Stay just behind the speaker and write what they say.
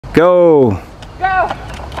Go!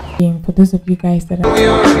 For those of you guys that are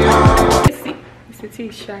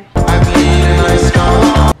shy.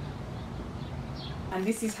 And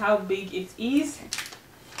this is how big it is,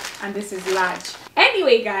 and this is large.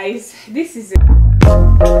 Anyway guys, this is it.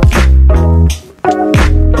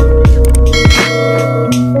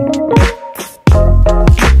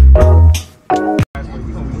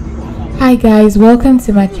 Hi guys, welcome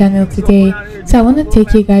to my channel today. So I want to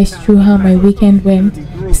take you guys through how my weekend went,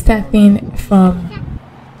 starting from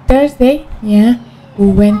Thursday. We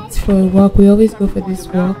went for a walk. We always go for this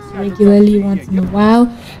walk regularly once in a while,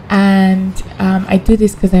 and I do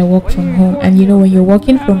this because I work from home, and you know, when you're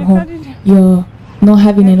working from home, you're not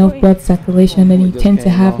having enough blood circulation, and you tend to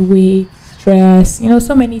have weight, stress, you know,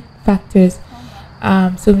 so many factors.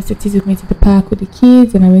 So Mr. T took me to the park with the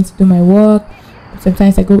kids, and I went to do my work.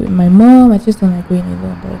 Sometimes I go with my mom. I just don't like going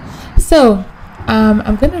alone though. So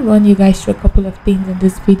I'm gonna run you guys through a couple of things in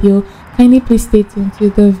this video. Kindly please stay tuned to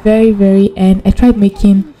the very end. I tried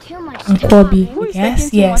making Kobe,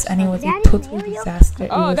 yes, and it was a total disaster. It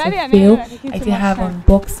was a fail. I did have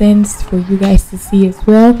unboxings for you guys to see as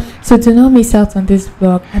well, so do not miss out on this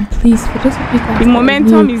vlog. And please, for those of you guys, the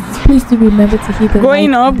momentum is, please do remember to hit the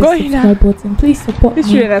going like up, and the subscribe button. Please support me.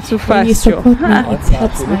 Too fast, when you support me, it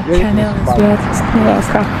helps my channel as well to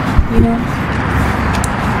you know,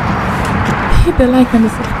 hit the like and the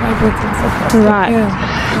subscribe button. Right.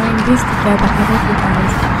 We're in this together. I love you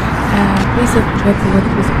guys. Please don't forget to watch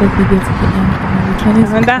this whole video to the end.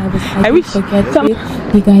 I wish you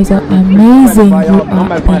guys are amazing. You are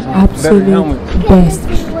the absolute best.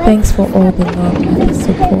 Thanks for all the love and the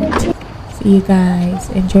support. See you guys.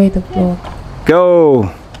 Enjoy the vlog.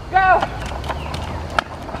 Go!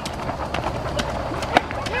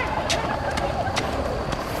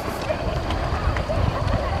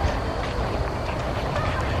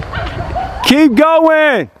 Keep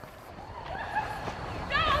going!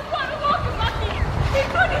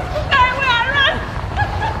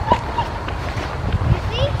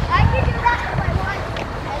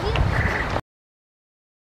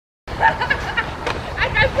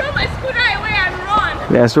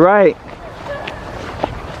 That's right.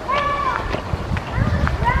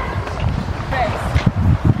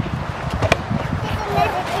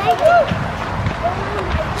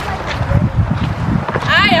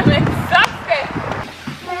 I am exhausted.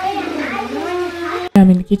 I'm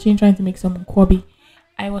in the kitchen trying to make some nkwobi.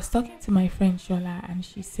 I was talking to my friend Shola, and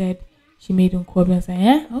she said she made nkwobi. I was like,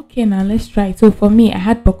 yeah, okay, now let's try it. So for me, I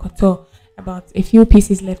had bokoto, about a few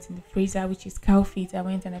pieces left in the freezer, which is cow feet. I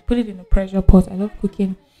went and I put it in a pressure pot. I love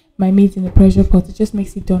cooking my meat in a pressure pot. It just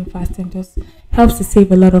makes it done fast and just helps to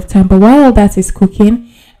save a lot of time. But while all that is cooking,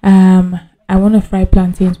 I want to fry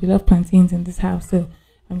plantains. We love plantains in this house, so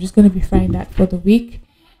I'm just going to be frying that for the week.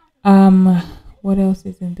 What else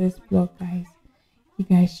is in this vlog, guys? You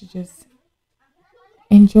guys should just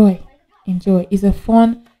enjoy. It's a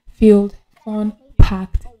fun-filled,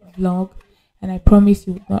 fun-packed vlog, and I promise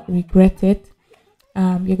you will not regret it.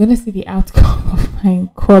 You're gonna see the outcome of my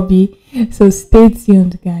nkwobi, so stay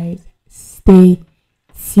tuned, guys. Stay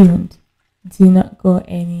tuned. Do not go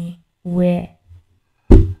anywhere.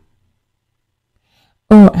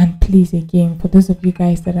 Oh, and please, again, for those of you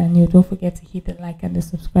guys that are new, don't forget to hit the like and the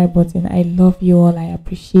subscribe button. I love you all. I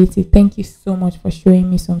appreciate it. Thank you so much for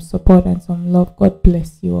showing me some support and some love. God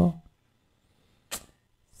bless you all.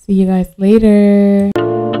 See you guys later.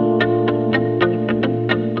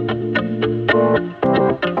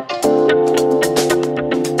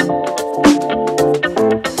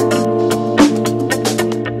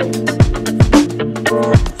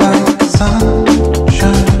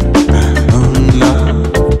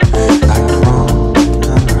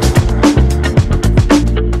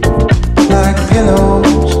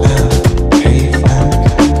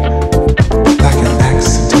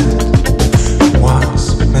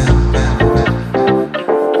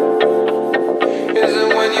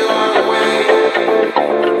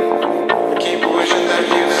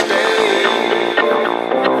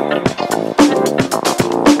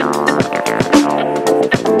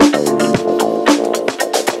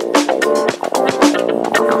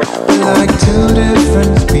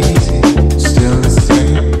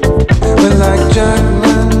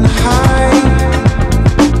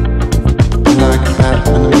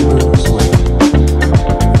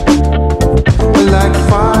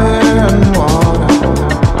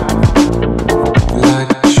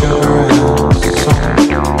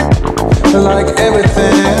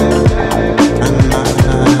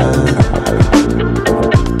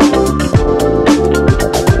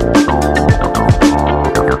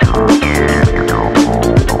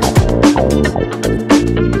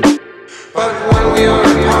 But when we are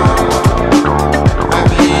young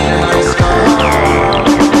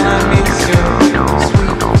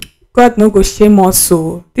God no go shame us.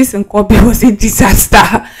 So this Nkobi was a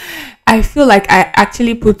disaster. I feel like I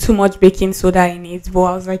actually put too much baking soda in it, but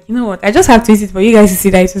I was like, you know what? I just have to eat it for you guys to see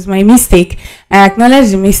that it was my mistake. I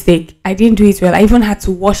acknowledge the mistake. I didn't do it well. I even had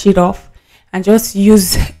to wash it off and just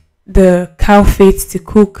use the cow fat to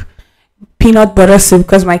cook peanut butter soup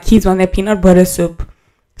because my kids wanted peanut butter soup.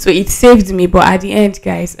 So it saved me, but at the end,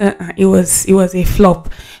 guys, it was a flop.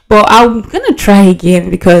 But I'm gonna try again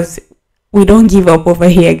because we don't give up over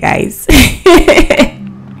here, guys. Okay.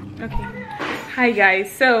 Hi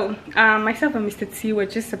guys. So myself and Mr. T were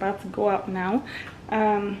just about to go out now.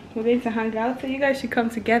 We're going to hang out, so you guys should come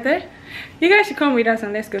together. You guys should come with us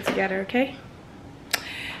and let's go together, okay?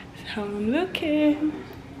 So I'm looking.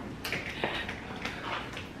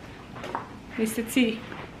 Mr. T.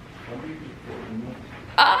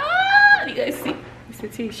 Ah, you guys see? Mr.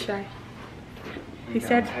 T is shy. He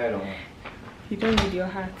said, you don't need your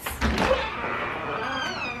hats.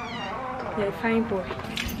 You're a fine boy.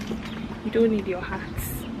 You don't need your hats.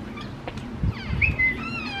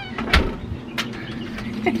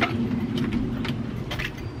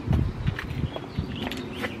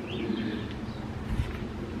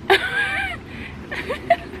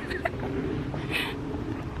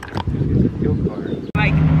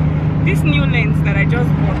 Like this new lens that I just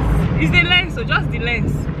bought. Is the lens or just the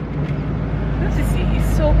lens? Don't you see?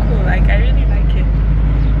 It's so cool. Like I really like it.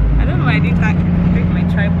 I don't know why I didn't like bring my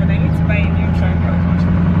tripod. I need to buy a new tripod.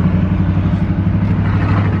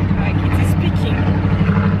 Like it is speaking.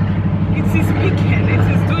 It is speaking. It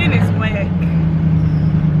is doing its work.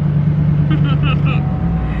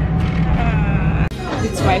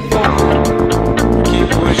 It's my phone. Keep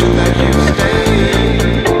wishing that you stay.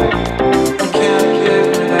 Can't live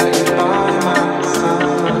without you by my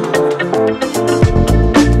side.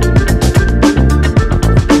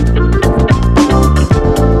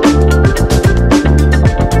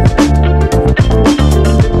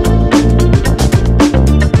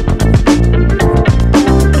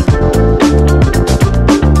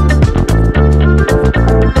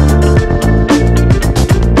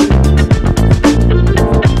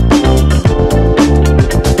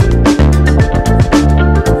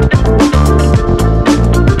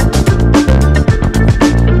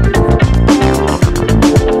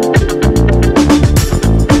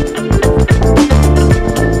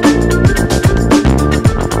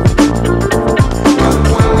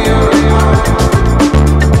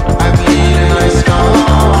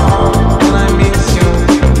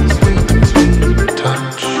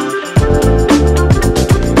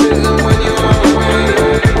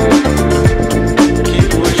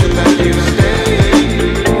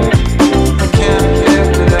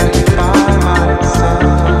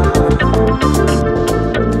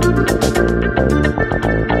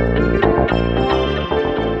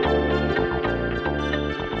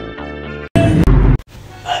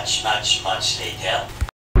 Much later.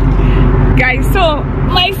 Guys, so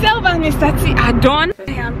myself and Mr. T are done.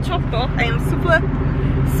 I am chopped up. I am super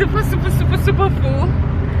full.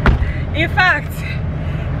 In fact,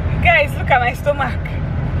 guys, look at my stomach.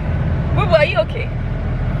 Boo, are you okay?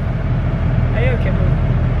 Are you okay,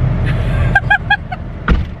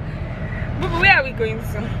 Boo? Boo, where are we going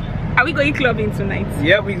to? Are we going clubbing tonight?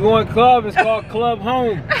 Yeah, we going club. It's called Club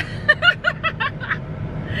Home.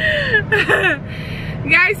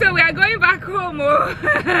 Guys, so we are going back home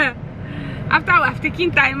after we have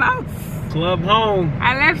taken time out. Club Home.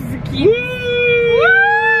 I left the key.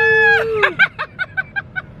 Woo!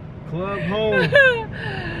 Club Home.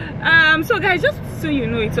 So guys, just so you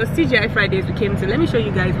know, it was TGI Fridays we came to. Let me show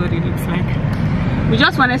you guys what it looks like. We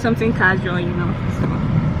just wanted something casual, you know.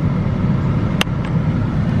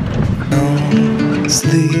 Don't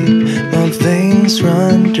sleep, my veins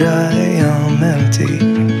run dry, I'm empty.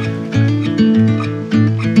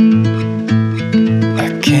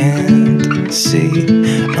 See,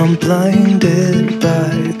 I'm blinded by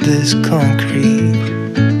this concrete,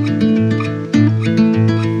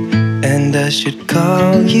 and I should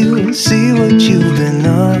call you, see what you've been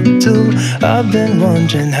up to. I've been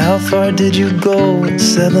wondering, how far did you go in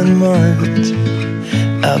 7 months?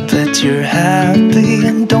 I bet you're happy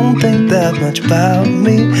and don't think that much about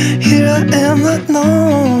me. Here I am, not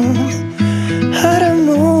knowing how to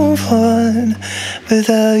move on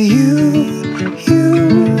without you.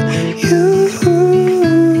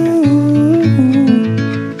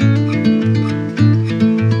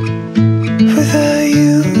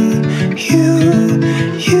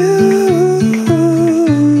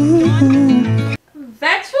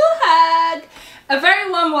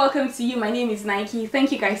 Welcome to you. My name is Nike.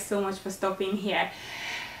 Thank you guys so much for stopping here.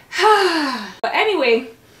 But anyway,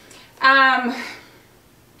 I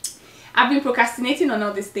I've been procrastinating on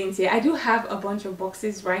all these things here. I do have a bunch of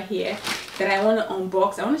boxes right here that I want to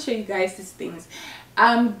unbox. I want to show you guys these things.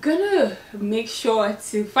 I'm gonna make sure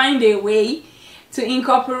to find a way to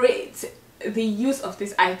incorporate the use of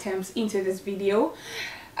these items into this video.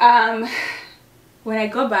 When I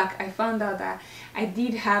got back, I found out that I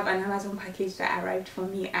did have an Amazon package that arrived for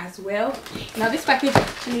me as well. Now this package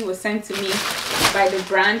actually was sent to me by the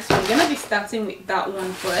brand, so I'm gonna be starting with that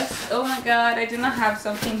one first. Oh my god, I do not have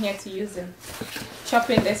something here to use in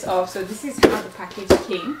chopping this off. So this is how the package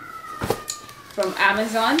came from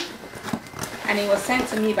Amazon, and it was sent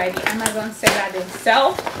to me by the Amazon seller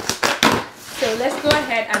themselves. So let's go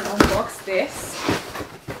ahead and unbox this.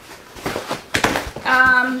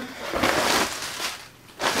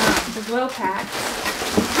 It's well packed.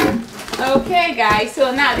 Okay guys,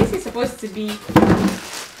 so now this is supposed to be,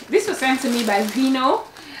 this was sent to me by VENO.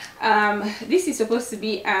 This is supposed to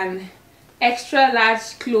be an extra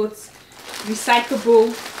large clothes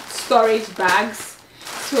recyclable storage bags.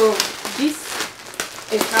 So this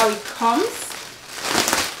is how it comes,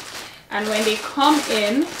 and when they come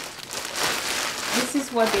in, this is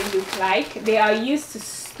what they look like. They are used to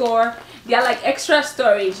store, they are like extra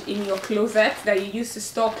storage in your closet that you use to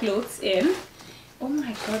store clothes in. Oh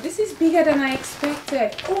my god, this is bigger than I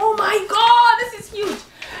expected. Oh my god, this is huge.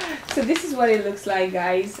 So this is what it looks like,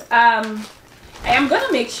 guys. I am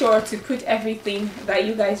gonna make sure to put everything that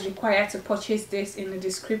you guys require to purchase this in the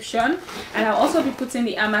description, and I'll also be putting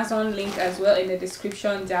the Amazon link as well in the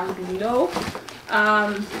description down below.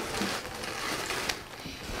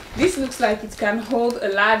 This looks like it can hold a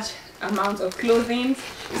large amount of clothing,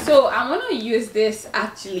 so I want to use this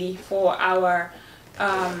actually for our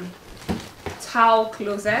towel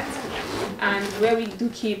closet, and where we do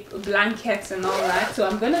keep blankets and all that. So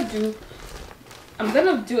I'm gonna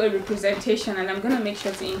do a representation, and I'm gonna make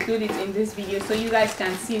sure to include it in this video so you guys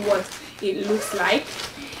can see what it looks like.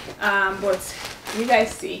 But you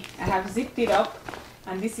guys see, I have zipped it up,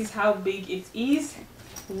 and this is how big it is.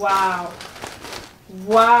 Wow,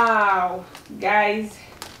 wow guys,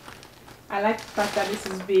 I like the fact that this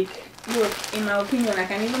is big. Look, in my opinion, I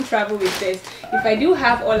can even travel with this. If I do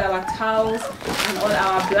have all our towels and all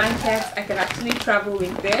our blankets, I can actually travel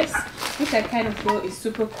with this, which I kind of feel is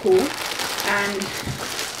super cool. And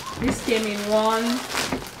this came in one,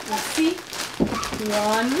 let's see,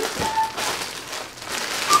 1,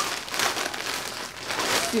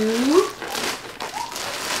 2,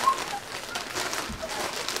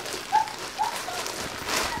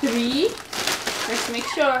 3. Let's make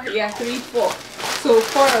sure. Yeah, 3, 4. So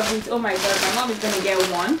 4 of it. Oh my god, my mom is gonna get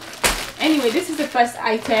one. Anyway, this is the first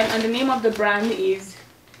item, and the name of the brand is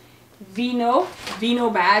VENO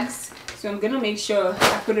bags. So I'm gonna make sure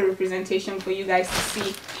I put a representation for you guys to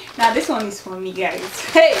see. Now this one is for me, guys.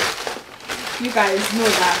 Hey, you guys know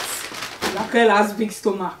that Raquel has big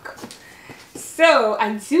stomach. So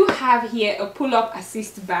I do have here a pull-up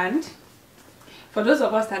assist band. For those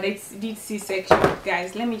of us that did C-section,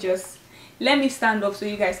 guys, let me stand up so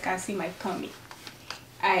you guys can see my tummy.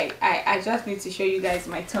 I just need to show you guys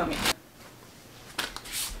my tummy.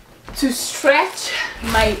 To stretch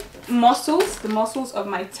my muscles, the muscles of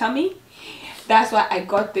my tummy, that's why I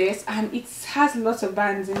got this, and it has lots of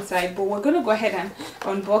bands inside. But we're gonna go ahead and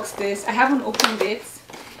unbox this. I haven't opened it.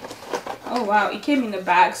 Oh wow, it came in a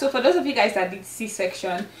bag. So for those of you guys that did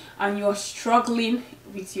C-section and you're struggling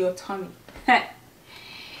with your tummy,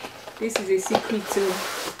 this is a secret tool.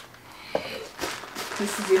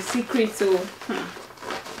 This is a secret tool.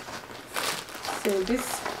 So this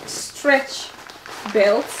stretch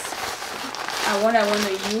belts are what I want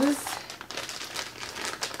to use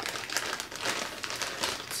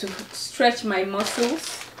to stretch my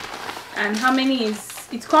muscles. And how many is,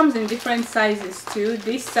 it comes in different sizes too.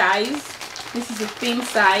 This size, this is a thin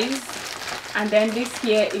size, and then this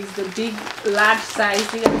here is the big large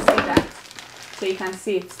size. You can see that, so you can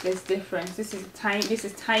see there's difference. This is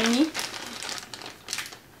tiny,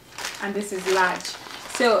 and this is large.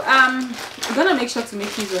 So I'm gonna make sure to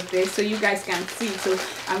make use of this so you guys can see. So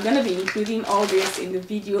I'm gonna be including all this in the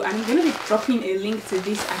video, and I'm gonna be dropping a link to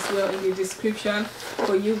this as well in the description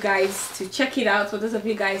for you guys to check it out. For those of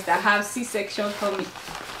you guys that have C-section tummy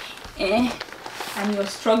and you're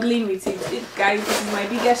struggling with it, guys, this is my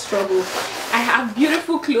biggest struggle. I have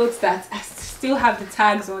beautiful clothes that I still have the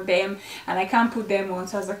tags on them and I can't put them on,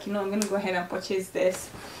 so I was like, you know, I'm gonna go ahead and purchase this.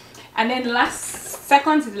 And then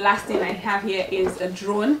second to the last thing I have here is a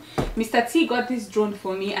drone. Mr. T got this drone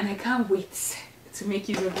for me, and I can't wait to make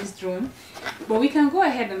use of this drone. But we can go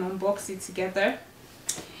ahead and unbox it together.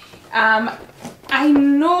 I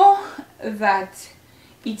know that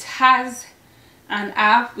it has an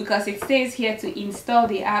app, because it says here to install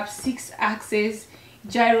the app, 6-axis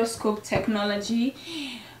gyroscope technology.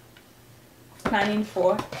 Planning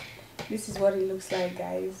for. This is what it looks like,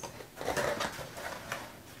 guys.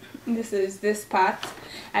 This is this part.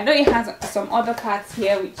 I know it has some other parts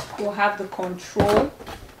here which will have the control.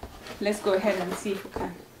 Let's go ahead and see if we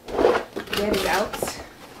can get it out.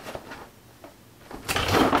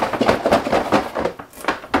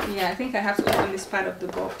 Yeah, I think I have to open this part of the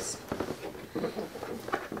box.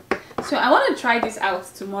 So I want to try this out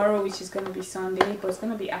tomorrow, which is going to be Sunday, but it's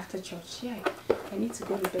going to be after church. Yeah, I need to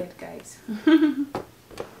go to bed, guys.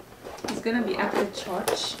 It's going to be after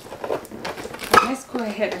church. But let's go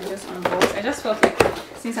ahead and just unbox. I just felt like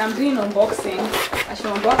since I'm doing unboxing, I should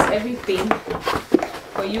unbox everything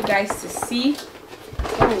for you guys to see.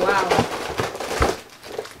 Oh wow.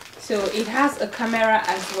 So it has a camera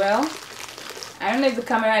as well. I don't know if the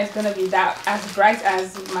camera is going to be that as bright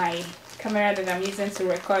as my camera that I'm using to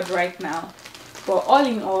record right now, but all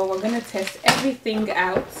in all, we're going to test everything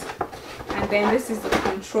out. And then this is the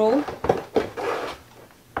control,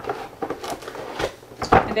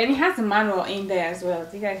 and then it has the manual in there as well.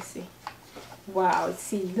 Do you guys see? Wow,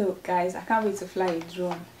 see, look guys, I can't wait to fly a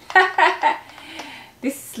drone.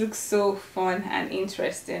 This looks so fun and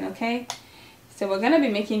interesting. Okay, so we're going to be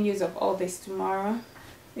making use of all this tomorrow.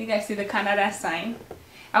 You guys see the Canada sign?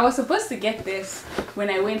 I was supposed to get this when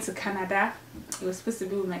I went to Canada. It was supposed to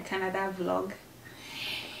be with my Canada vlog,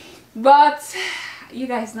 but you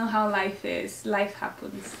guys know how life is. Life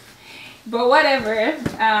happens. But whatever.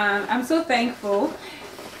 I'm so thankful.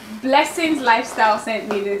 Blessings Lifestyle sent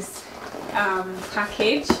me this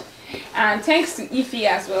package, and thanks to Ify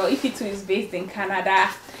as well. Ify too is based in Canada.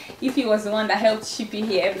 Ify was the one that helped ship it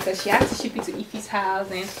here because she had to ship it to Ify's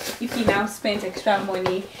house, and Ify now spent extra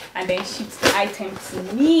money and then shipped the item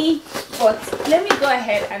to me. But let me go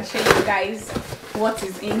ahead and show you guys what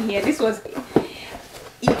is in here. This was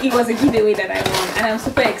it was a giveaway that I won, and I'm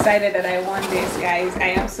super excited that I won this, guys. I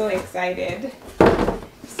am so excited.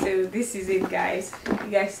 So this is it, guys.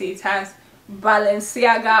 You guys see it has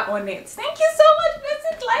Balenciaga on it. Thank you so much,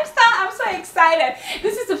 Blessings Lifestyle. I'm so excited.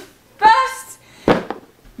 This is the first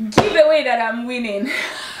giveaway that I'm winning.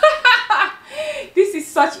 This is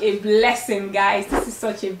such a blessing, guys. This is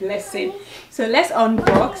such a blessing. So let's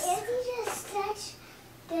unbox. If you just touch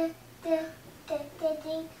the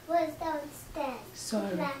thing was downstairs.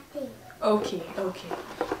 Sorry. That thing. Okay.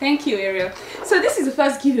 Thank you, Ariel. So this is the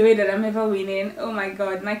first giveaway that I'm ever winning. Oh my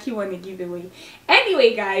god, Nike won a giveaway.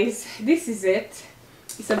 Anyway, guys, this is it.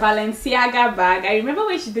 It's a Balenciaga bag. I remember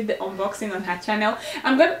when she did the unboxing on her channel.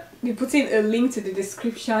 I'm gonna be putting a link to the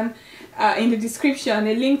description. In the description,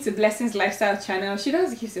 a link to Blessings Lifestyle channel. She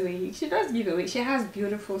does giveaway. She has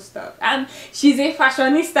beautiful stuff, and she's a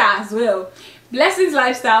fashionista as well. Blessings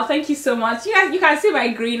Lifestyle, thank you so much. You guys, you can see my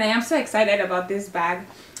green. I am so excited about this bag.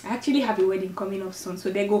 I actually have a wedding coming up soon, so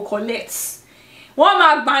they go collect one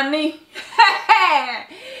more bunny.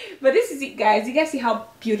 But this is it, guys. You guys see how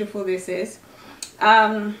beautiful this is.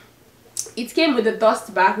 It came with a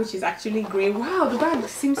dust bag, which is actually grey. Wow, the bag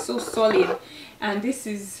seems so solid. And this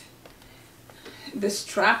is the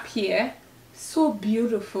strap here, so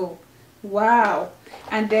beautiful. Wow.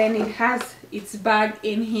 And then it has its bag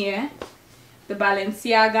in here, the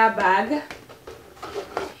Balenciaga bag.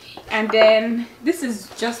 And then this is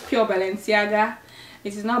just pure Balenciaga.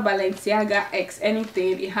 It is not Balenciaga X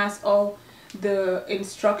anything. It has all the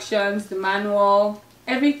instructions, the manual,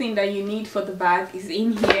 everything that you need for the bag is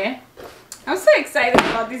in here. I'm so excited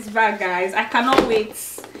about this bag, guys. I cannot wait.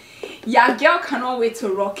 Yeah, girl cannot wait to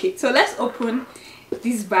rock it. So let's open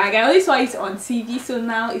this bag. I only saw it on TV, so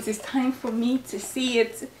now it is time for me to see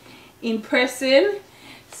it in person.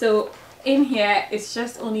 So in here it's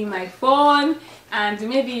just only my phone and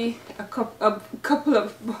maybe a couple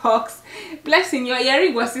of bucks. Blessing, your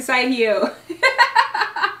earring was inside here.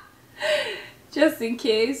 Just in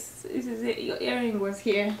case. This is it. Your earring was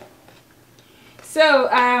here. So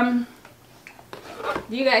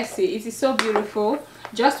you guys see, it is so beautiful.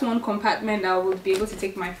 Just one compartment that I would be able to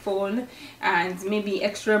take my phone and maybe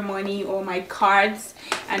extra money or my cards.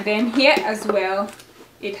 And then here as well,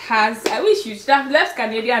 it has, I wish you should have left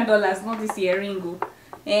Canadian dollars, not this earring.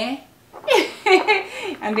 Eh?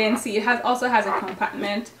 And then see, it also has a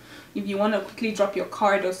compartment if you want to quickly drop your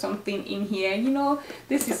card or something in here. You know,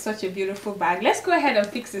 this is such a beautiful bag. Let's go ahead and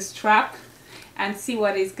fix the strap and see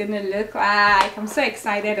what it's gonna look like. I'm so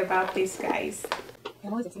excited about this, guys.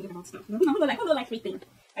 I'm always excited about stuff. I don't like everything.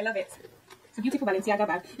 I love it. It's a beautiful Balenciaga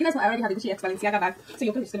bag. You guys know I already have the Gucci X Balenciaga bag, so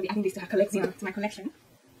you're probably just gonna be adding this to her collection, to my collection.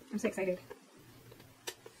 I'm so excited.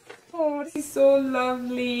 Oh, this is so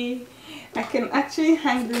lovely. I can actually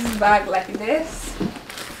hang this bag like this.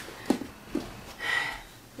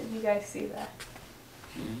 Did you guys see that?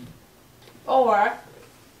 Or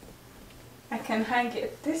I can hang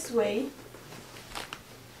it this way.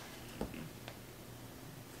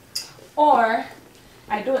 Or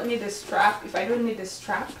I don't need a strap. If I don't need a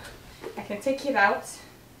strap, I can take it out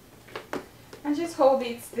and just hold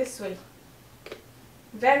it this way.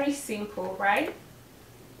 Very simple, right?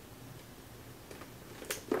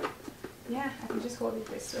 Yeah, I can just hold it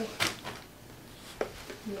this way.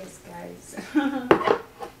 Yes, guys.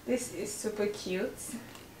 This is super cute.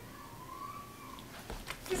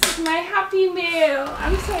 This is my happy meal.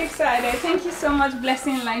 I'm so excited. Thank you so much,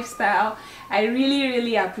 Blessing Lifestyle. I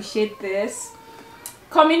really appreciate this.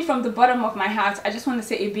 Coming from the bottom of my heart, I just want to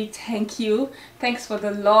say a big thank you. Thanks for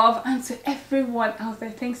the love, and to everyone out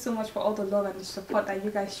there, thanks so much for all the love and the support that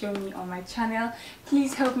you guys show me on my channel.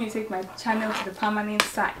 Please help me take my channel to the permanent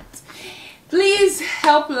site. Please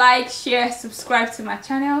help, like, share, subscribe to my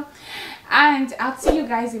channel, and I'll see you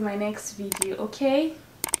guys in my next video. Okay,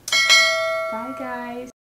 bye guys.